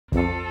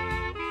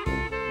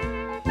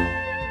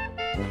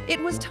It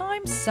was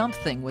time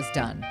something was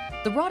done.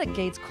 The Roddick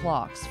Gates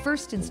clocks,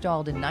 first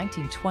installed in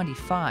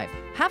 1925,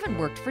 haven't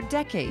worked for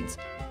decades.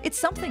 It's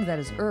something that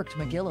has irked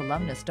McGill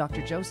alumnus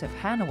Dr. Joseph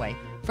Hanaway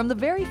from the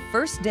very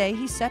first day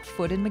he set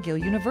foot in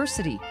McGill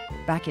University,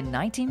 back in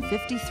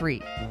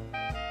 1953.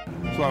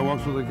 So I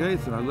walked through the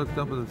gates and I looked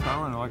up at the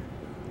tower, and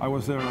I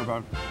was there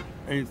about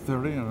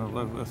 8:30,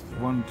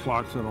 and one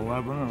clock said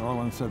 11, and another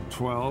one said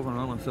 12, and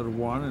another one said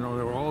 1. You know,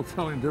 they were all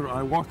telling different.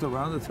 I walked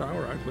around the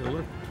tower,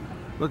 actually,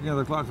 looking at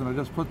the clocks, and I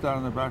just put that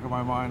in the back of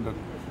my mind that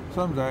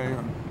someday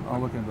I'll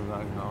look into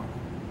that, you know.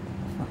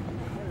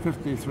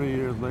 53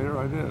 years later,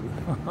 I did.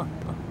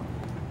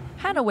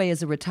 Hanaway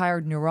is a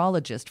retired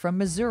neurologist from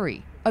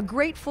Missouri, a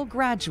grateful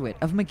graduate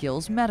of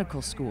McGill's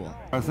medical school.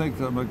 I think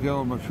that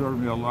McGill matured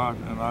me a lot,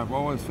 and I've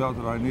always felt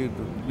that I need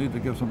to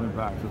give something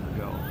back to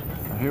McGill.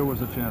 And here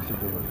was a chance to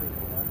do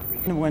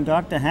it. When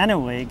Dr.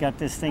 Hanaway got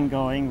this thing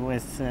going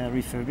with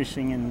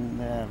refurbishing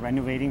and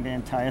renovating the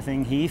entire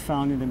thing, he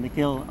found in the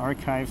McGill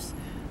archives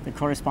the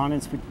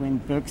correspondence between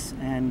Brooks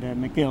and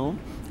McGill,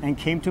 and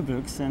came to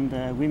Brooks, and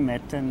we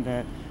met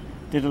and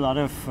did a lot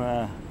of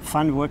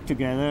fun work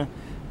together.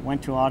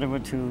 Went to Ottawa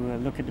to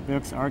look at the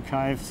Brooks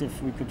archives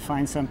if we could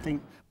find something.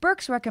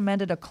 Brooks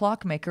recommended a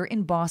clockmaker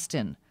in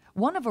Boston,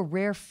 one of a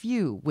rare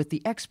few with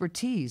the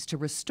expertise to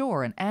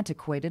restore an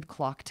antiquated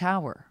clock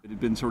tower. It had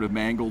been sort of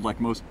mangled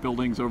like most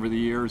buildings over the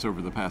years.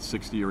 Over the past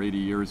 60 or 80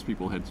 years,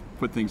 people had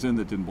put things in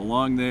that didn't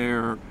belong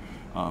there.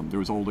 There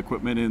was old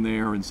equipment in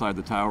there. Inside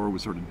the tower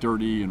was sort of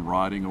dirty and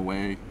rotting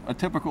away. A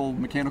typical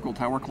mechanical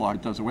tower clock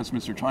that does a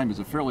Westminster chime is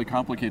a fairly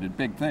complicated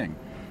big thing.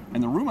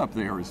 And the room up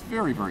there is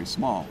very, very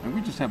small. And we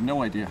just have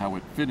no idea how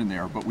it fit in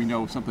there, but we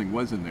know something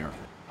was in there.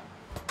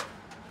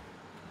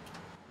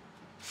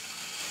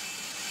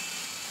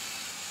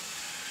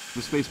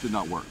 The space did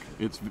not work.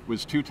 It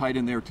was too tight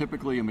in there.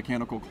 Typically, a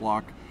mechanical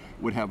clock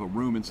would have a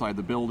room inside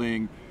the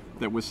building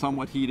that was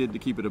somewhat heated to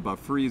keep it above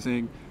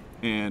freezing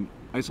and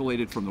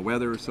isolated from the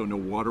weather so no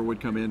water would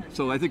come in.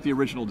 So I think the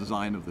original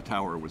design of the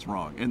tower was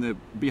wrong. And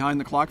behind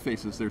the clock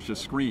faces, there's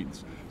just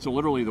screens. So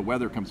literally the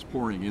weather comes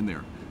pouring in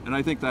there. And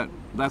I think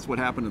that's what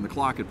happened in the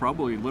clock. It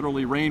probably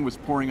literally rain was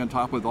pouring on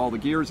top of all the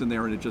gears in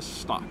there, and it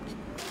just stopped.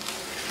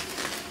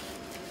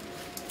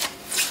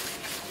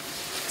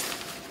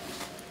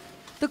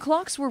 The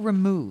clocks were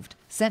removed,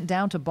 sent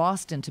down to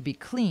Boston to be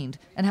cleaned,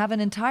 and have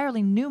an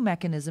entirely new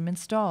mechanism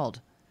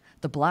installed.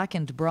 The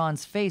blackened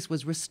bronze face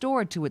was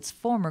restored to its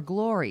former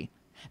glory.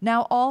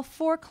 Now all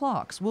 4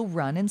 clocks will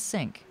run in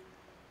sync.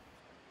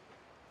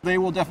 They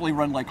will definitely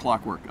run like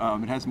clockwork.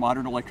 It has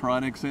modern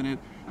electronics in it.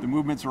 The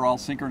movements are all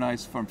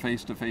synchronized from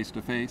face to face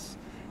to face.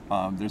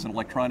 There's an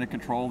electronic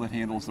control that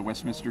handles the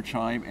Westminster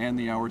chime and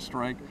the hour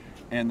strike.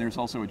 And there's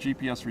also a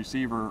GPS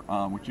receiver,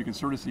 which you can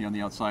sort of see on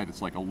the outside.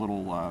 It's like a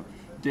little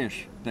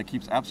dish that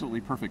keeps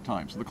absolutely perfect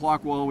time. So the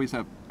clock will always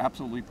have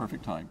absolutely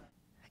perfect time.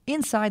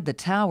 Inside the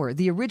tower,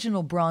 the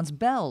original bronze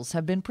bells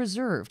have been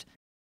preserved.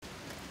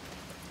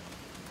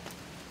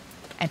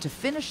 And to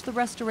finish the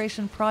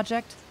restoration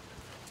project,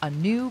 a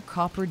new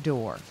copper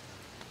door.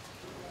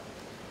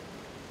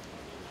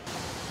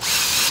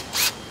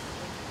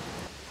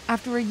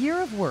 After a year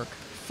of work,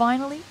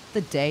 finally,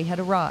 the day had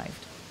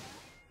arrived.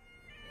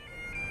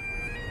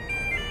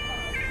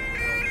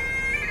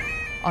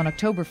 On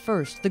October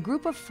 1st, the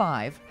group of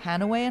 5,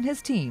 Hanaway and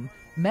his team,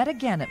 met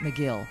again at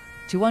McGill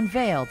to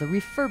unveil the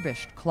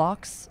refurbished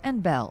clocks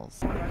and bells.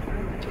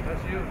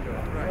 That's you,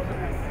 right.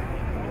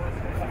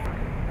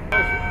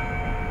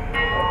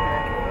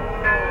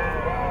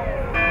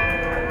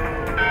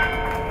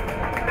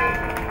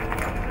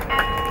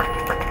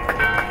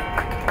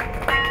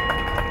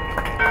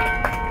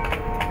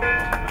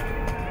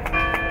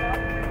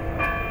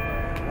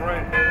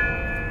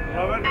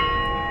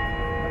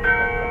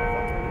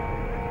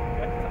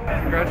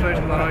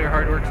 Congratulations on all your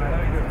hard work,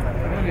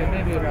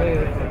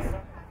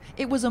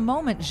 It was a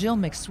moment Gilles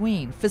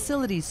McSween,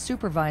 facilities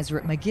supervisor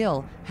at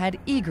McGill, had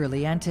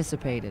eagerly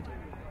anticipated.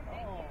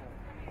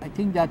 I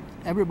think that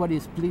everybody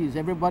is pleased.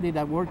 Everybody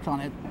that worked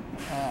on it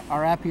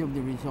are happy with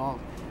the result.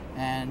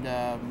 And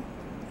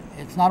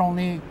it's not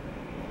only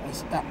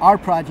our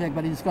project,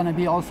 but it's going to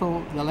be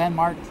also the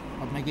landmark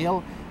of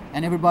McGill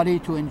and everybody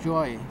to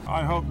enjoy.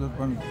 I hope that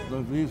when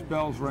these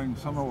bells ring,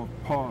 someone will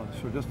pause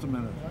for just a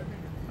minute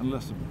and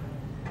listen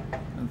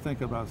and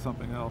think about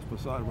something else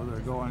besides where they're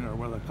going or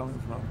where they're coming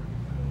from.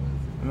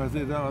 And I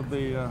think that would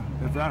be,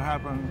 if that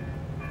happened,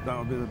 that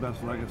would be the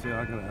best legacy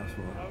I could ask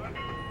for.